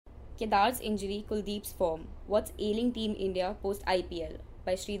Kedar's injury, Kuldeep's form. What's ailing Team India post IPL?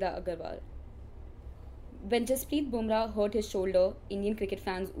 By Sridhar Agarwal. When Jasprit Bumrah hurt his shoulder, Indian cricket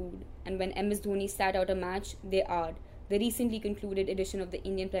fans oohed, and when MS Dhoni sat out a match, they ahed. The recently concluded edition of the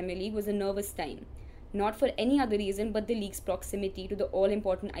Indian Premier League was a nervous time. Not for any other reason but the league's proximity to the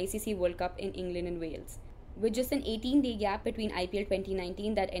all-important ICC World Cup in England and Wales. With just an 18-day gap between IPL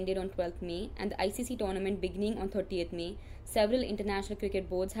 2019 that ended on 12th May and the ICC tournament beginning on 30th May, several international cricket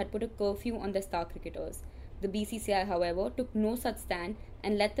boards had put a curfew on their star cricketers. The BCCI, however, took no such stand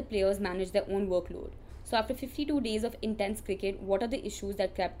and let the players manage their own workload. So after 52 days of intense cricket, what are the issues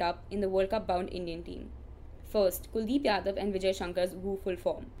that crept up in the World Cup-bound Indian team? First, Kuldeep Yadav and Vijay Shankar's woeful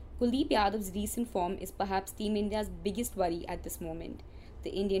form. Kuldeep Yadav's recent form is perhaps Team India's biggest worry at this moment. The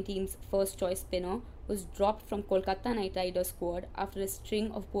Indian team's first-choice spinner was dropped from Kolkata Knight Riders squad after a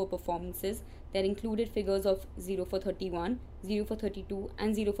string of poor performances that included figures of 0 for 31, 0 for 32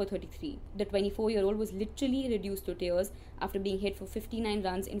 and 0 for 33. The 24-year-old was literally reduced to tears after being hit for 59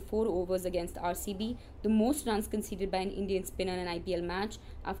 runs in 4 overs against RCB, the most runs conceded by an Indian spinner in an IPL match,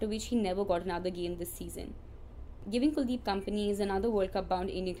 after which he never got another game this season. Giving Kuldeep company is another World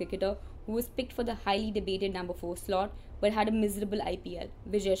Cup-bound Indian cricketer who was picked for the highly debated number 4 slot but had a miserable IPL,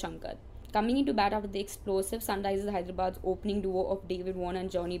 Vijay Shankar. Coming into bat after the explosive Sunrisers Hyderabad's opening duo of David Warner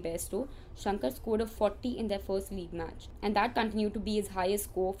and Johnny Bairstow, Shankar scored a 40 in their first league match, and that continued to be his highest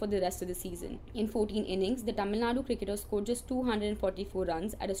score for the rest of the season. In 14 innings, the Tamil Nadu cricketer scored just 244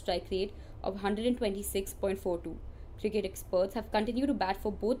 runs at a strike rate of 126.42. Cricket experts have continued to bat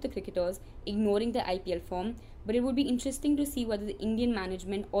for both the cricketers, ignoring their IPL form, but it would be interesting to see whether the Indian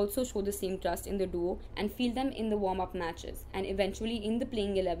management also show the same trust in the duo and field them in the warm-up matches, and eventually in the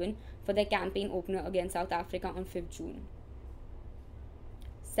playing 11 for their campaign opener against South Africa on 5th June.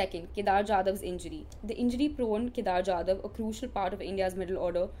 Second, Kedar Jadhav's injury. The injury-prone Kedar Jadhav, a crucial part of India's middle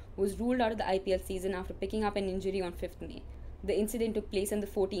order, was ruled out of the IPL season after picking up an injury on 5th May. The incident took place in the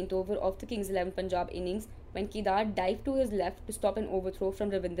 14th over of the Kings 11 Punjab innings when Kedar dived to his left to stop an overthrow from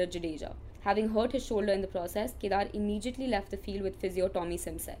Ravindra Jadeja. Having hurt his shoulder in the process, Kedar immediately left the field with physio Tommy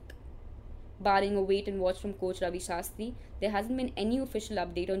Simsek. Barring a wait and watch from coach Ravi Shastri, there hasn't been any official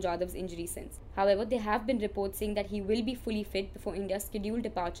update on Jadhav's injury since. However, there have been reports saying that he will be fully fit before India's scheduled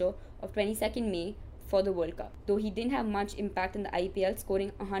departure of 22nd May for the World Cup. Though he didn't have much impact in the IPL,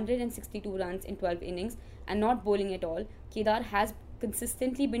 scoring 162 runs in 12 innings and not bowling at all, Kedar has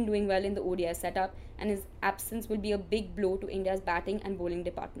consistently been doing well in the ODI setup, and his absence will be a big blow to India's batting and bowling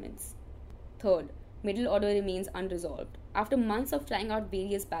departments. Third, middle order remains unresolved. After months of trying out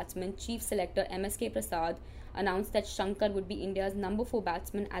various batsmen, Chief Selector MSK Prasad announced that Shankar would be India's number 4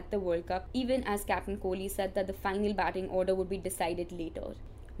 batsman at the World Cup, even as Captain Kohli said that the final batting order would be decided later.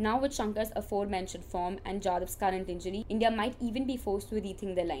 Now with Shankar's aforementioned form and Jadhav's current injury, India might even be forced to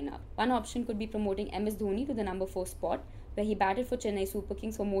rethink their lineup. One option could be promoting MS Dhoni to the number 4 spot, where he batted for Chennai Super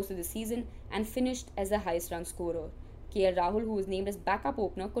Kings for most of the season and finished as the highest run scorer. KL Rahul, who was named as backup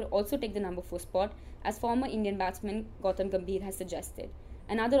opener, could also take the number 4 spot, as former Indian batsman Gautam Gambhir has suggested.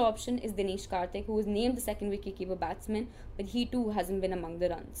 Another option is Dinesh Karthik, who was named the second wicketkeeper batsman, but he too hasn't been among the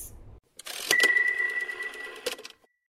runs.